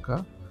Sri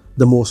Lanka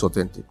the most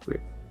authentic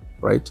way,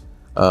 right?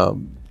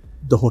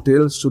 The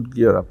hotels should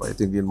gear up, I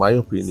think, in my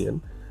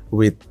opinion,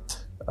 with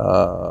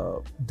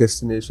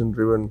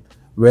destination-driven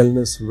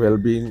wellness,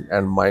 well-being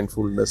and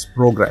mindfulness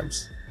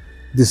programs.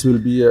 This will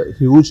be a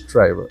huge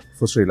driver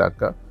for Sri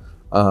Lanka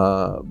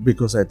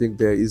because I think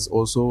there is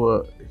also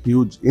a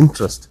huge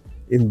interest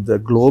in the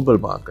global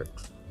market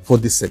for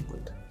this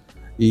segment.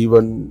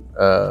 Even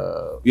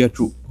yeah,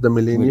 true. The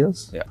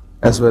millennials, yeah,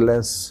 as well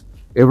as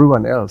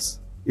everyone else,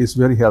 is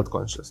very health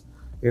conscious.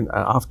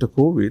 After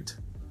COVID,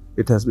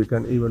 it has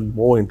become even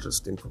more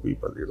interesting for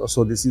people, you know.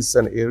 So this is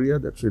an area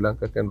that Sri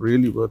Lanka can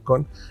really work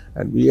on,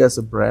 and we as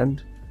a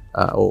brand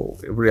or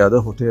every other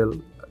hotel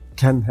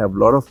can have a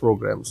lot of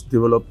programs,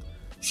 develop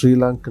Sri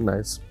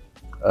Lankanized,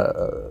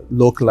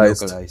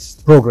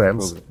 localized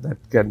programs that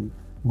can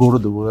go to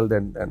the world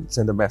and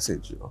send a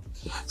message, you know.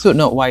 So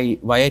now, why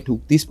I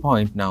took this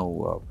point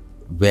now,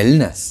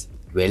 wellness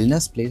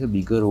plays a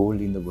bigger role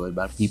in the world,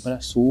 but people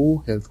are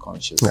so health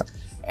conscious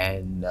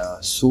and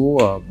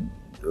so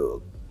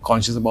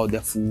conscious about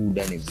their food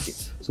and everything.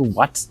 So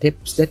what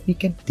steps that we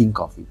can think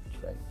of it,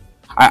 right?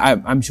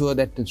 I'm sure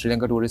that Sri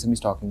Lanka Tourism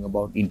is talking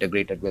about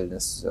integrated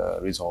wellness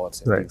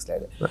resorts and things like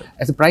that. Right.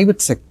 As a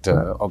private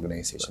sector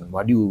organization,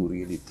 what do you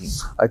really think?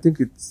 I think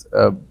it's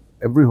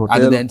every hotel,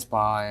 other than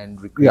spa and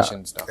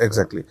recreation stuff.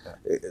 Exactly.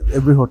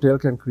 Every hotel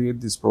can create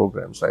these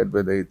programs, right?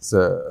 Whether it's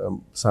a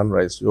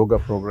sunrise yoga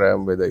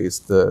program, whether it's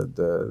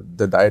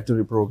the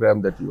dietary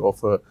program that you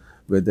offer,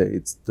 whether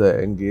it's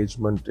the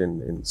engagement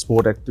in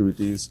sport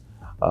activities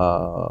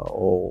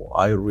or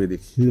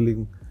Ayurvedic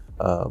healing,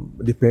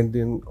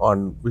 depending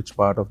on which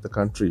part of the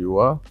country you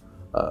are.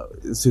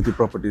 City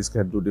properties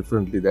can do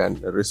differently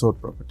than a resort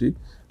property.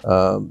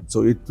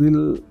 So it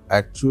will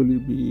actually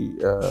be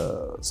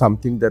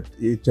something that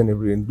each and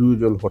every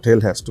individual hotel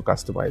has to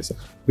customize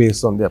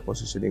based on their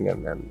positioning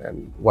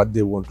and what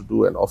they want to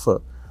do and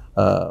offer.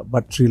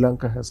 But Sri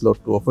Lanka has a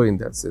lot to offer in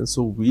that sense.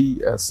 So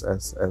we as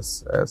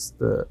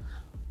the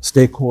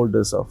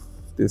stakeholders of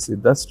this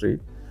industry,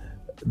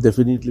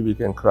 definitely we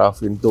can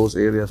craft in those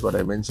areas what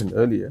I mentioned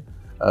earlier,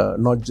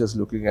 not just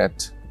looking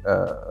at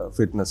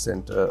fitness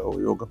center or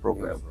yoga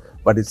program,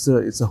 but it's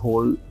a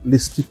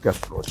holistic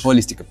approach.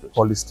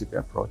 Holistic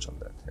approach on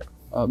that. Yeah.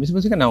 Mr.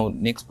 Munasinghe, now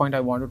next point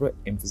I wanted to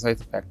emphasize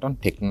the fact on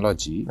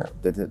technology. Yeah.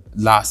 The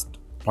last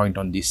point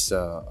on this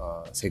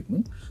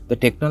segment, the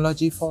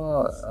technology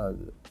for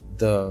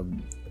the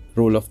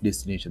role of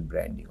destination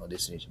branding or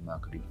destination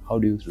marketing. How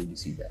do you really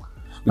see that?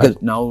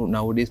 Because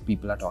nowadays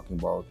people are talking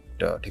about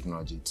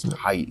technology. It's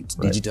it's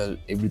digital.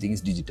 Everything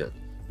is digital.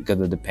 Because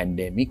of the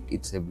pandemic,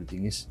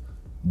 everything is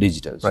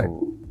digital.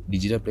 So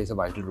digital plays a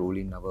vital role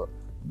in our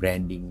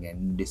branding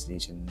and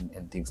destination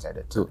and things like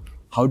that. So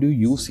how do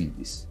you see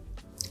this?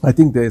 I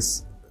think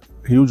there's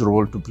a huge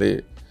role to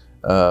play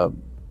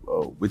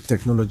with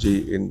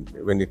technology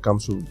when it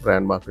comes to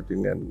brand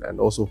marketing and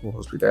also for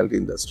hospitality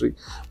industry.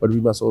 But we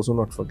must also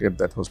not forget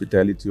that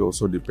hospitality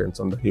also depends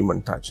on the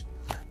human touch.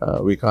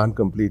 We can't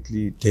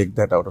completely take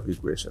that out of the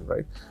equation,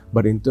 right?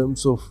 But in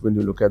terms of when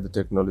you look at the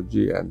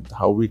technology and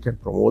how we can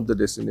promote the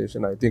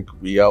destination, I think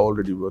we are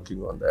already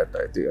working on that.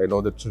 I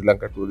know that Sri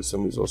Lanka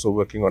Tourism is also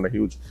working on a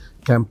huge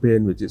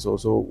campaign which is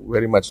also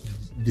very much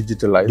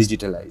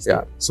digitalized.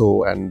 Yeah.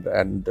 So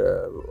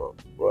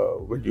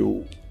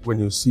when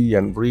you see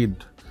and read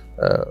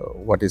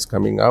what is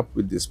coming up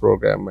with this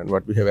program and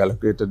what we have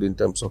allocated in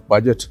terms of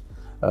budget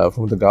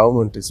from the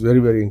government, is very,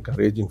 very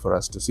encouraging for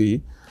us to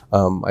see.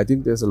 I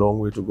think there's a long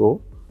way to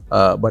go,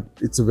 But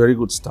it's a very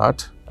good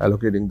start,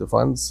 allocating the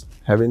funds,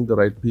 having the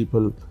right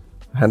people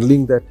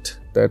handling that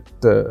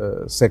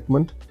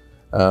segment,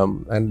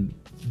 and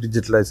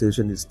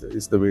digitalization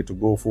is the way to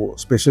go for,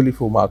 especially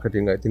for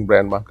marketing. I think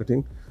brand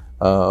marketing.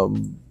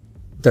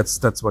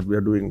 That's what we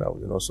are doing now.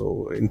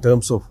 So in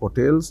terms of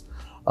hotels,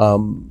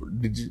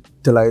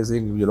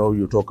 digitalizing.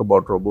 You talk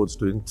about robots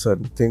doing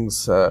certain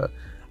things.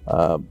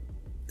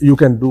 You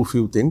can do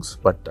few things,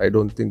 but I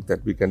don't think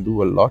that we can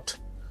do a lot.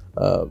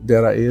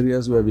 There are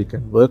areas where we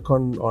can work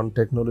on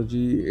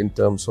technology in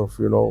terms of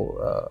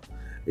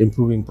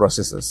improving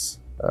processes,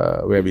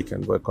 where we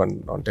can work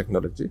on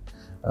technology.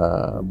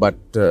 But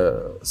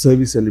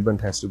service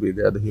element has to be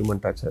there. The human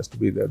touch has to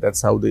be there.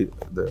 That's how the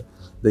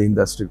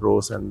industry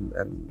grows, and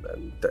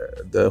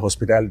the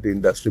hospitality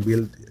industry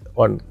built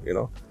on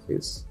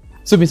is.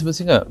 So, Mr.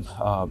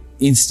 Munasinghe,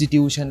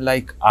 institution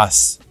like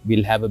us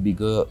will have a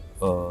bigger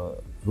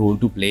role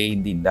to play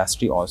in the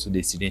industry, also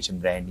destination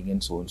branding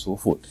and so on and so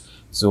forth.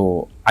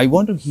 So, I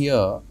want to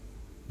hear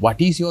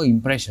what is your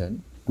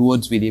impression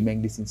towards William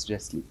Angliss Institute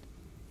SLIIT?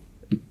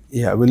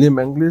 Yeah, William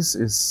Angliss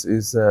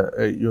is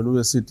a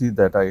university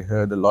that I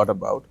heard a lot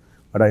about,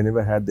 but I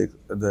never had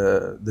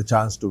the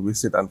chance to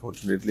visit.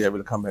 Unfortunately, I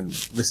will come and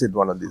visit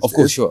one of these days. Of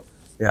course, sure.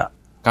 Yeah.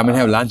 Come and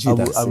have lunch with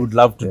us. I would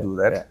love to do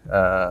that.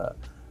 Yeah.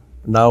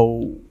 Now,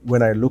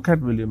 when I look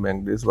at William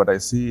Angliss, what I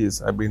see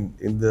is I've been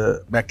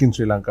back in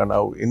Sri Lanka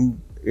now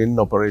in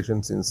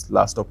operation since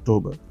last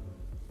October.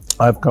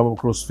 I've come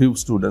across few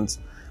students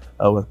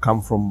who have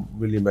come from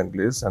William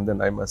Angliss, and then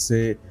I must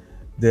say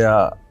they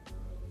are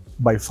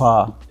by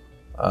far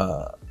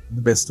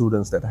the best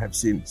students that I have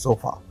seen so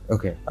far.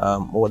 Okay.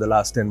 Over the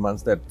last 10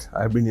 months that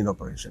I've been in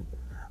operation.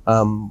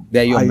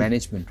 They are your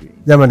management trainees?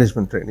 They are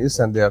management trainees,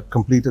 and they have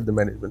completed the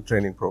management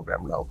training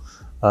program now.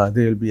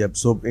 They will be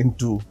absorbed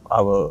into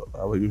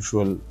our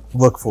usual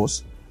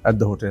workforce at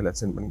the hotel at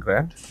Cinnamon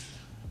Grand.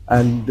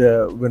 And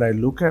when I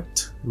look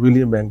at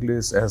William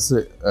Angliss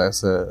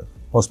as a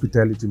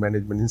hospitality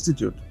management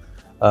institute,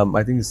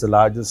 I think it's the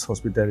largest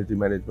hospitality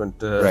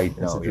management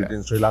institute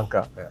in Sri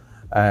Lanka. Yeah.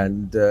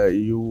 And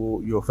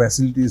your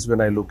facilities,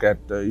 when I look at,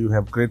 you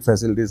have great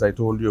facilities. I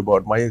told you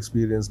about my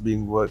experience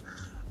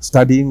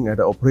studying at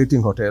an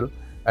operating hotel,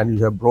 and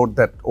you have brought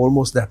that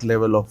almost that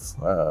level of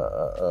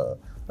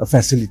a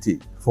facility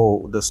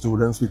for the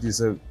students, which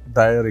is a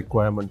dire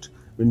requirement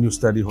when you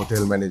study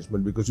hotel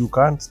management, because you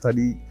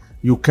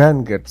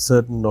can get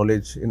certain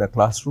knowledge in a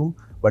classroom,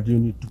 but you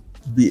need to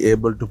be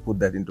able to put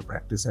that into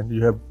practice, and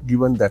you have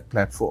given that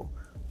platform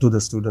to the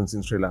students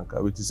in Sri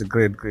Lanka, which is a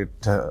great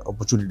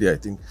opportunity, I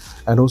think.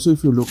 And also,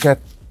 if you look at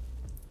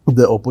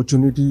the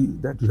opportunity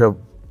that you have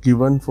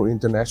given for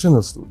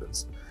international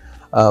students,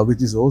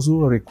 which is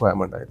also a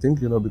requirement, I think,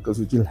 because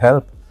it will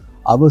help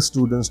our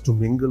students to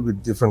mingle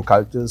with different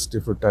cultures,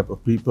 different type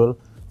of people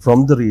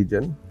from the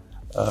region,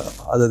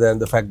 other than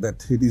the fact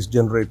that it is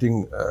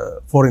generating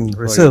foreign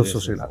reserves for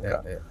Sri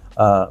Lanka. Yeah.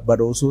 But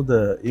also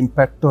the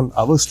impact on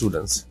our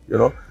students,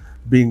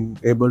 being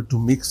able to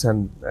mix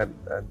and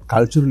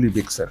culturally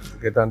mix and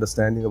get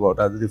understanding about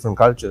other different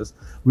cultures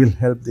will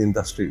help the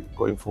industry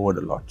going forward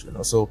a lot.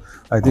 So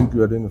I think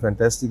you are doing a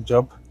fantastic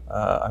job.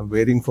 I'm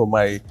waiting for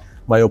my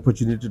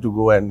opportunity to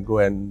go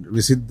and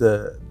visit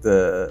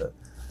the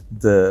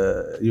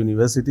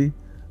university.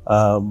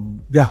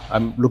 Yeah,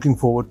 I'm looking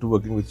forward to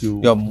working with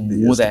you.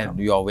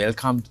 You are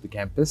welcome to the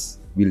campus.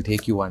 We'll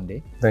take you one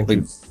day. Thank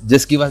you.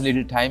 Just give us a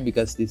little time,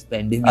 because this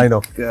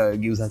pandemic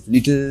gives us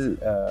little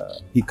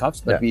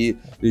hiccups, but we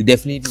will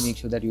definitely make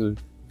sure that you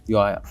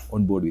are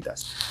on board with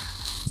us.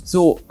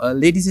 So,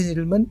 ladies and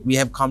gentlemen, we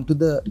have come to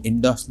the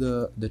end of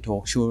the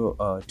talk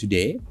show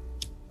today.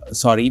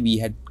 Sorry, we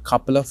had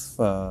couple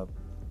of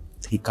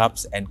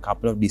hiccups and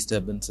couple of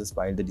disturbances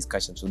while the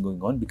discussions were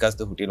going on, because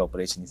the hotel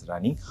operation is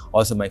running.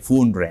 Also, my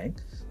phone rang.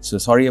 So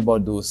sorry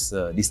about those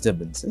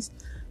disturbances.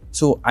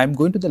 So I'm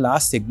going to the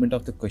last segment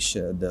of the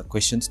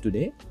questions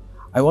today.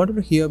 I wanted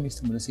to hear,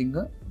 Mr.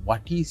 Munasinghe,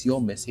 what is your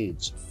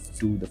message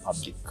to the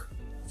public?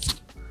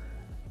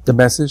 The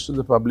message to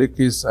the public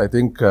is, I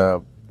think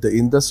the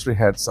industry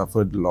had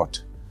suffered a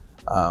lot.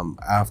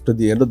 After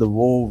the end of the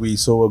war, we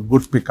saw a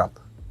good pickup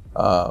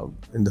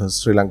in the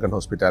Sri Lankan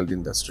hospitality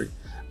industry.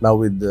 Now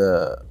with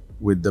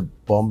the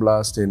bomb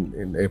blast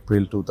in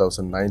April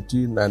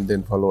 2019, and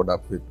then followed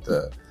up with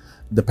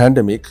the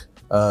pandemic,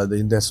 the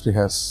industry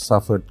has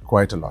suffered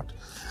quite a lot.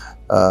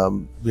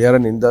 We are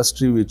an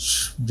industry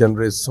which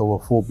generates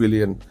over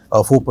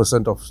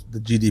 4% of the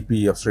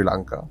GDP of Sri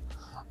Lanka,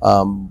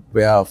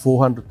 where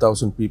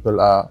 400,000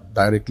 people are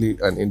directly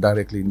and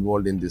indirectly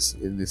involved in this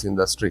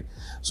industry.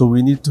 So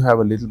we need to have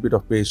a little bit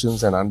of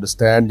patience and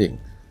understanding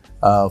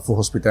for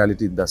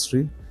hospitality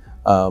industry.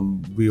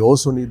 We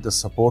also need the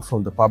support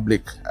from the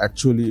public,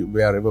 actually,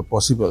 wherever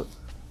possible,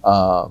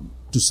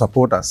 to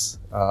support us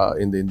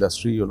in the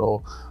industry,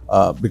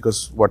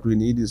 because what we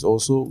need is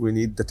also, we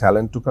need the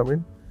talent to come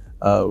in.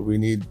 We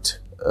need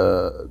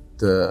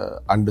the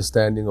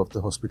understanding of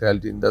the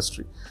hospitality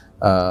industry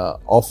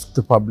of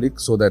the public,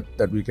 so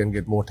that we can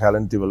get more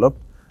talent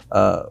developed.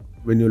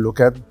 when you look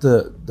at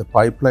the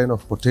pipeline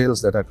of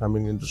hotels that are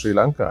coming into Sri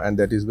Lanka, and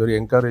that is very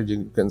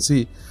encouraging. You can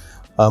see,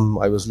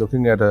 I was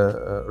looking at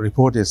a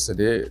report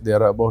yesterday.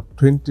 There are about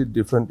 20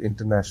 different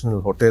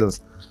international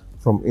hotels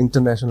from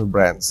international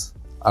brands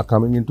are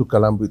coming into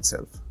Colombo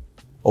itself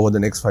over the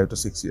next 5 to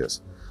 6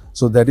 years.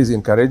 So that is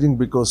encouraging,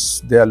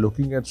 because they are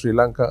looking at Sri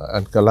Lanka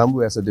and Colombo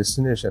as a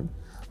destination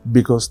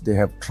because they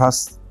have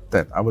trust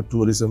that our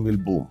tourism will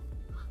boom.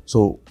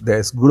 So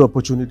there's good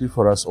opportunity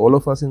for us, all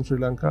of us in Sri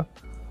Lanka,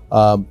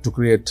 to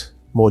create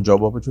more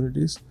job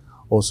opportunities,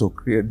 also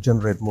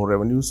generate more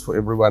revenues for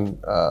everyone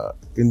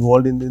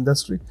involved in the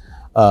industry.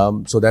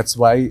 So that's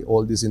why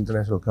all these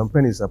international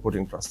companies are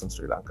putting trust in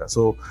Sri Lanka.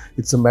 So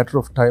it's a matter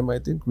of time, I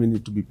think. We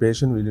need to be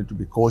patient. We need to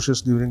be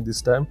cautious during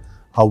this time,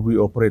 how we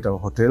operate our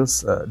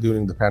hotels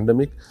during the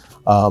pandemic.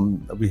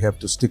 We have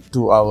to stick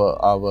to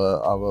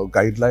our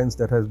guidelines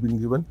that has been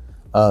given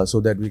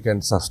so that we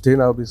can sustain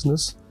our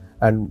business.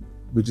 And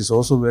which is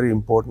also very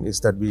important is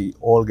that we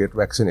all get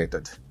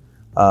vaccinated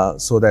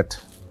so that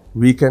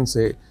we can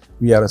say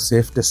we are a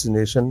safe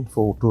destination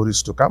for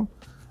tourists to come.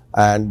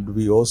 And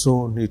we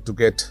also need to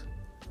get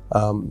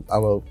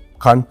our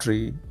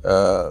country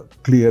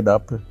cleared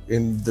up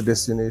in the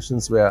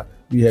destinations where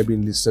we have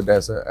been listed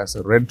as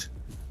a red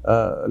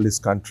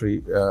list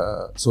country,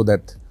 so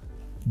that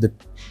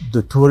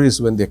the tourists,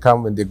 when they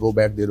come, when they go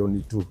back, they don't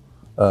need to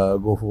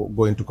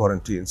go into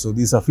quarantine. So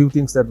these are few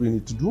things that we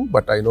need to do,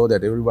 but I know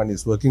that everyone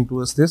is working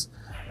towards this.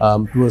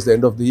 Towards the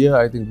end of the year,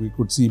 I think we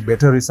could see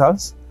better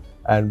results,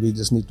 and we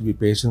just need to be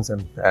patient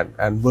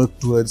and work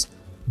towards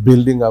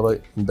building our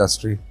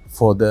industry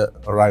for the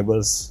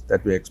arrivals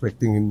that we're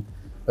expecting in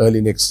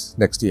early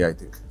next year, I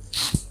think.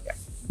 Yeah.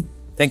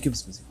 Thank you,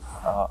 Mr.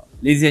 Munasinghe.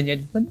 Ladies and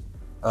gentlemen,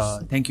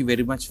 thank you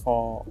very much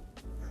for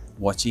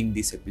watching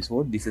this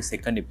episode. This is the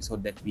second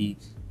episode that we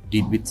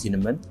did with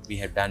cinnamon. We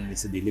had done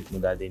Mr. Dilip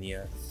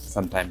Mudadeniya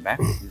some time back.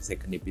 This is the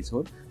second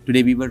episode.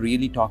 Today we were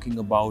really talking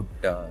about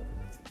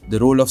the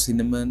role of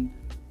cinnamon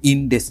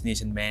in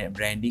destination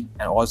branding,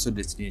 and also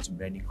destination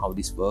branding, how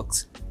this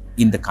works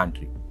in the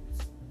country.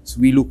 So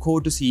we look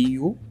forward to seeing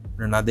you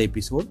in another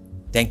episode.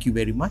 Thank you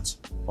very much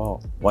for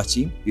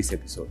watching this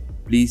episode.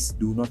 Please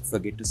do not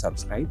forget to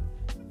subscribe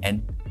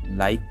and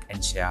like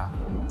and share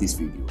this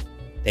video.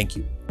 Thank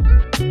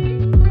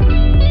you.